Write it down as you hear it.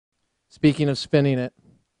Speaking of spinning it,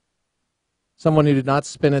 someone who did not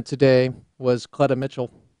spin it today was Cleta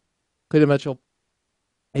Mitchell. Cleta Mitchell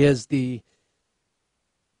is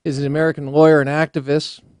an American lawyer and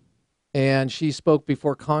activist, and she spoke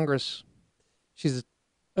before Congress. She's an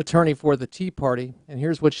attorney for the Tea Party, and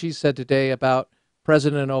here's what she said today about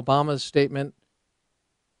President Obama's statement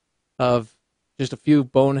of just a few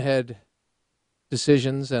bonehead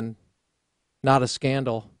decisions and not a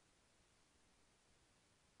scandal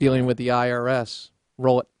dealing with the IRS.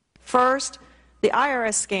 Roll it. First, the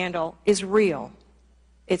IRS scandal is real.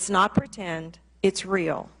 It's not pretend, it's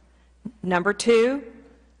real. Number two,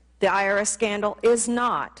 the IRS scandal is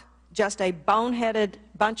not just a boneheaded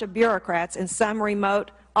bunch of bureaucrats in some remote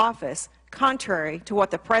office, contrary to what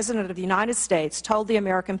the President of the United States told the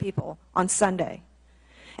American people on Sunday.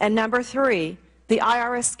 And number three, the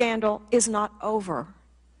IRS scandal is not over.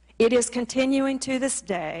 It is continuing to this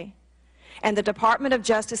day, and the Department of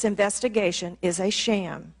Justice investigation is a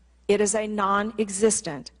sham. It is a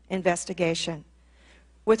non-existent investigation.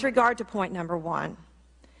 With regard to point number one,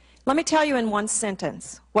 let me tell you in one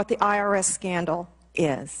sentence what the IRS scandal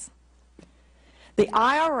is. The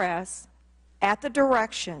IRS, at the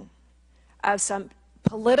direction of some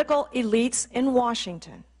political elites in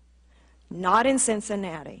Washington, not in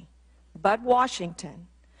Cincinnati, but Washington,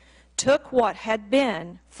 took what had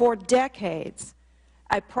been for decades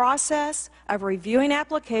a process of reviewing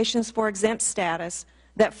applications for exempt status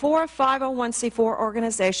that for a 501c4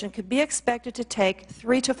 organization could be expected to take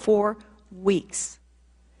 3 to 4 weeks.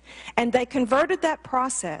 And they converted that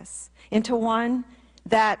process into one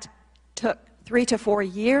that took 3 to 4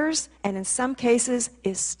 years, and in some cases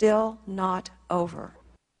is still not over.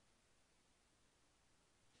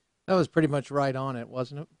 That was pretty much right on it,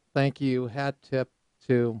 wasn't it? Thank you. Hat tip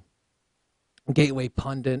to Gateway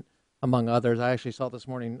Pundit, among others. I actually saw it this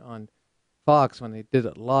morning on Fox when they did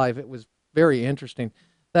it live. It was very interesting.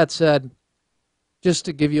 That said, just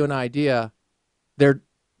to give you an idea,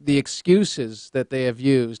 the excuses that they have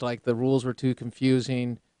used, like the rules were too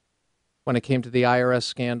confusing when it came to the IRS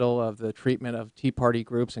scandal of the treatment of Tea Party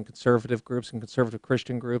groups and conservative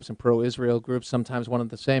Christian groups and pro-Israel groups, sometimes one and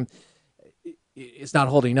the same, it's not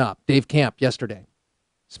holding up. Dave Camp yesterday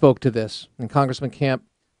spoke to this, and Congressman Camp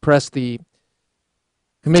pressed the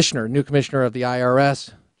new commissioner of the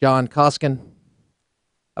IRS, John Koskin,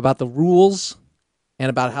 about the rules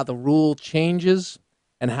and about how the rule changes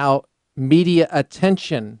and how media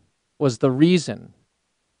attention was the reason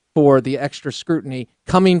for the extra scrutiny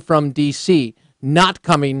coming from D.C., not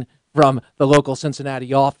coming from the local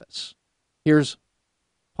Cincinnati office. Here's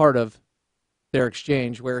part of their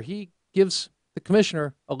exchange where he gives the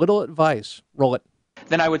commissioner a little advice. Roll it.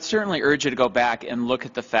 Then I would certainly urge you to go back and look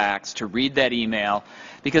at the facts, to read that email,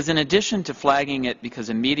 because in addition to flagging it because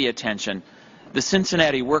of media attention, the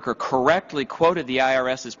Cincinnati worker correctly quoted the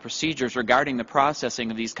IRS's procedures regarding the processing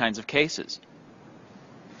of these kinds of cases.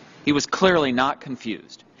 He was clearly not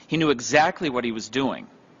confused. He knew exactly what he was doing.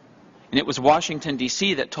 And it was Washington,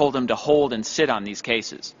 D.C. that told him to hold and sit on these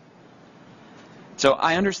cases. So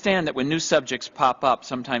I understand that when new subjects pop up,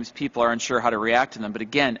 sometimes people are unsure how to react to them. But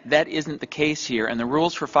again, that isn't the case here, and the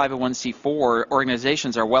rules for 501c4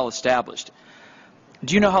 organizations are well established.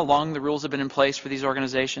 Do you know how long the rules have been in place for these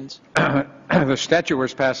organizations? The statute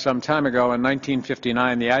was passed some time ago. In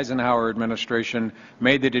 1959, the Eisenhower administration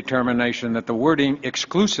made the determination that the wording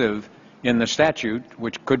exclusive in the statute,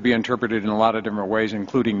 which could be interpreted in a lot of different ways,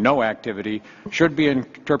 including no activity, should be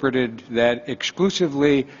interpreted that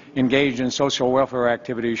exclusively engaged in social welfare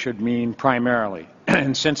activities should mean primarily.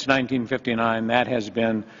 And since 1959, that has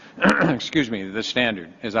been, excuse me, the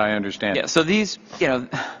standard, as I understand it. Yeah, so these,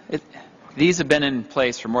 these have been in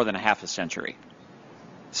place for more than a half a century.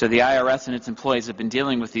 So the IRS and its employees have been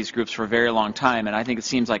dealing with these groups for a very long time, and I think it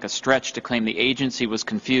seems like a stretch to claim the agency was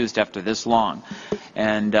confused after this long.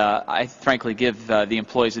 And I frankly give the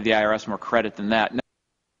employees of the IRS more credit than that.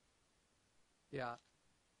 Yeah.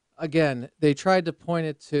 Again, they tried to point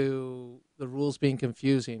it to the rules being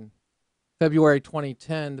confusing. February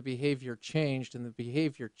 2010, the behavior changed, and the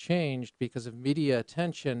behavior changed because of media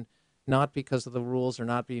attention, not because of the rules or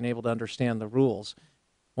not being able to understand the rules.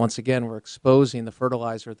 Once again, we're exposing the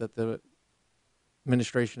fertilizer that the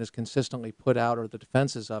administration has consistently put out, or the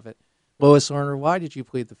defenses of it. Lois Lerner, why did you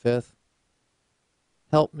plead the Fifth?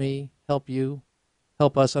 Help me, help you,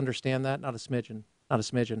 help us understand that. Not a smidgen, not a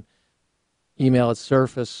smidgen. Email had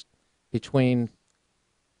surfaced between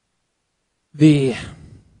the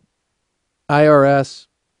IRS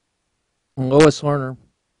and Lois Lerner.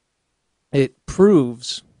 It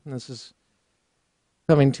proves, and this is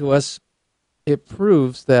coming to us, it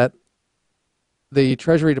proves that the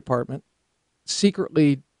Treasury Department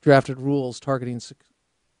secretly drafted rules targeting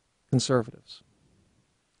conservatives.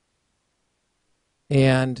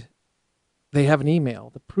 And they have an email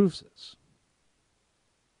that proves this.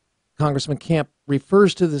 Congressman Camp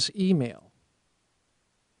refers to this email.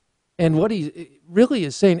 And what he really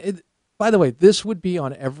is saying, by the way, this would be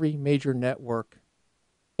on every major network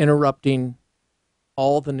interrupting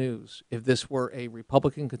all the news if this were a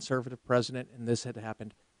Republican conservative president and this had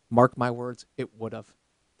happened. Mark my words, it would have.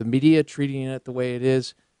 The media treating it the way it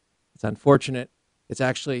is, it's unfortunate. It's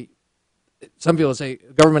actually, some people say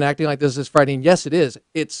government acting like this is frightening. Yes, it is.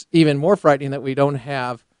 It's even more frightening that we don't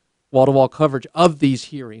have wall-to-wall coverage of these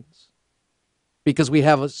hearings because we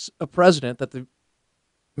have a president that the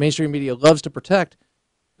mainstream media loves to protect,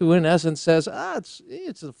 who in essence says,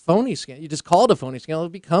 it's a phony scandal. You just call it a phony scandal,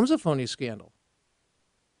 it becomes a phony scandal.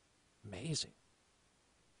 Amazing.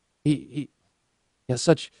 He has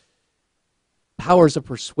such powers of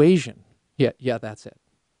persuasion. Yeah, that's it.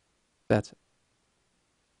 That's it.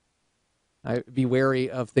 I'd be wary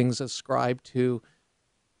of things ascribed to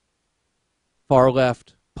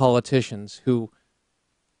far-left politicians who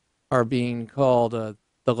are being called the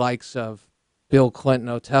likes of Bill Clinton,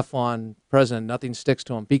 Teflon president, nothing sticks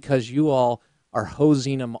to him, because you all are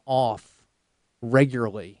hosing him off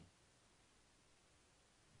regularly.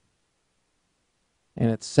 And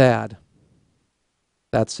it's sad.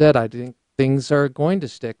 That said, I think things are going to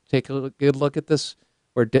stick. Take a good look at this,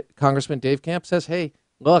 where Congressman Dave Camp says, hey,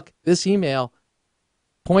 look, this email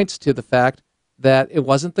points to the fact that it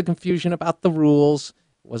wasn't the confusion about the rules,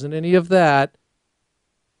 it wasn't any of that.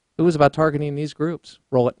 It was about targeting these groups.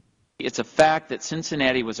 Roll it. It's a fact that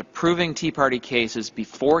Cincinnati was approving Tea Party cases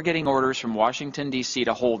before getting orders from Washington, D.C.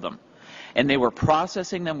 to hold them. And they were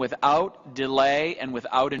processing them without delay and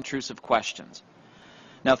without intrusive questions.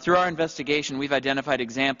 Now, through our investigation, we've identified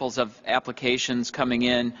examples of applications coming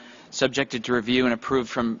in, subjected to review and approved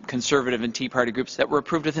from conservative and Tea Party groups that were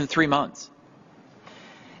approved within 3 months.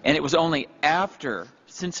 And it was only after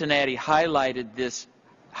Cincinnati highlighted this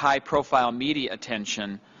high-profile media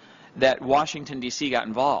attention that Washington, D.C. got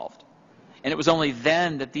involved. And it was only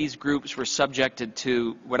then that these groups were subjected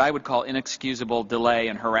to what I would call inexcusable delay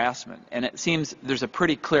and harassment. And it seems there's a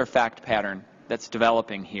pretty clear fact pattern that's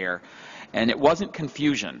developing here. And it wasn't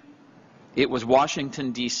confusion. It was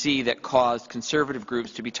Washington, D.C. that caused conservative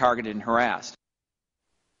groups to be targeted and harassed.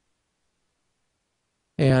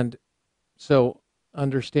 And so,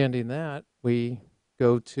 understanding that, we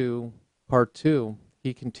go to part 2.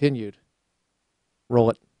 He continued. Roll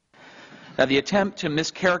it. Now, the attempt to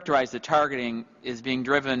mischaracterize the targeting is being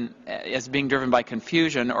driven by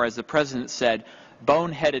confusion, or as the President said,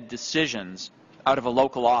 boneheaded decisions out of a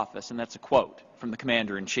local office, and that's a quote from the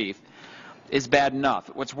Commander-in-Chief, is bad enough.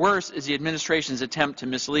 What's worse is the administration's attempt to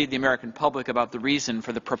mislead the American public about the reason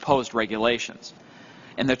for the proposed regulations.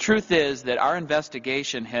 And the truth is that our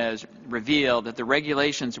investigation has revealed that the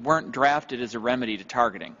regulations weren't drafted as a remedy to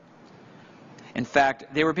targeting. In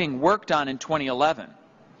fact, they were being worked on in 2011,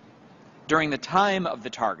 during the time of the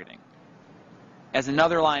targeting, as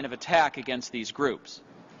another line of attack against these groups.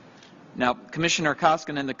 Now, Commissioner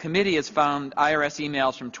Koskin and the committee has found IRS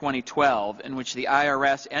emails from 2012 in which the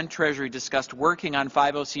IRS and Treasury discussed working on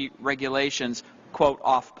 50C regulations, quote,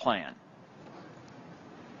 off-plan.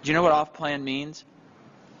 Do you know what off-plan means?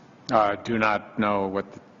 Do not know what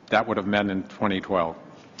that would have meant in 2012.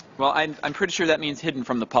 Well, I'm pretty sure that means hidden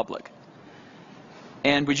from the public.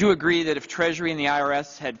 And would you agree that if Treasury and the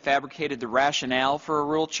IRS had fabricated the rationale for a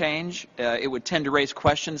rule change, it would tend to raise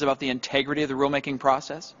questions about the integrity of the rulemaking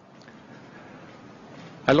process?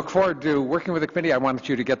 I look forward to working with the committee. I want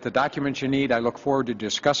you to get the documents you need. I look forward to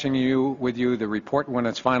discussing with you the report when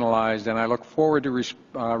it's finalized, and I look forward to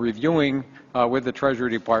reviewing with the Treasury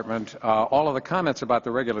Department all of the comments about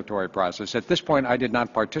the regulatory process. At this point, I did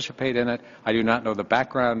not participate in it. I do not know the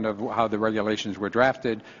background of how the regulations were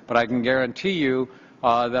drafted, but I can guarantee you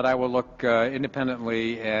that I will look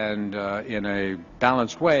independently and in a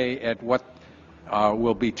balanced way at what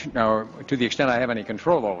will be, to the extent I have any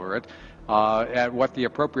control over it, at what the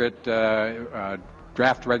appropriate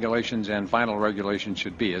draft regulations and final regulations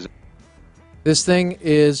should be. This thing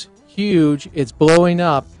is huge. It's blowing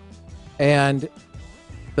up. And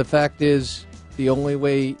the fact is, the only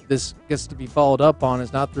way this gets to be followed up on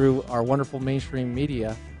is not through our wonderful mainstream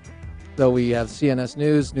media. Though we have CNS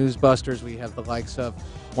News, Newsbusters, we have the likes of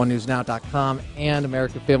OneNewsNow.com and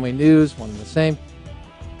American Family News, one and the same.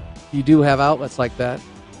 You do have outlets like that,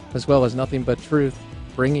 as well as Nothing But Truth,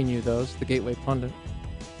 bringing you those, the Gateway Pundit.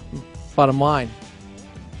 Bottom line,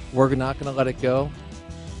 we're not going to let it go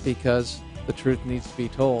because the truth needs to be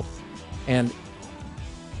told. And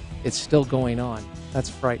it's still going on. That's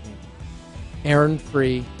frightening. Aaron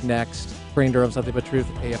Free next. Bring Durham Something But Truth,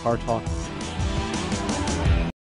 AFR Talk.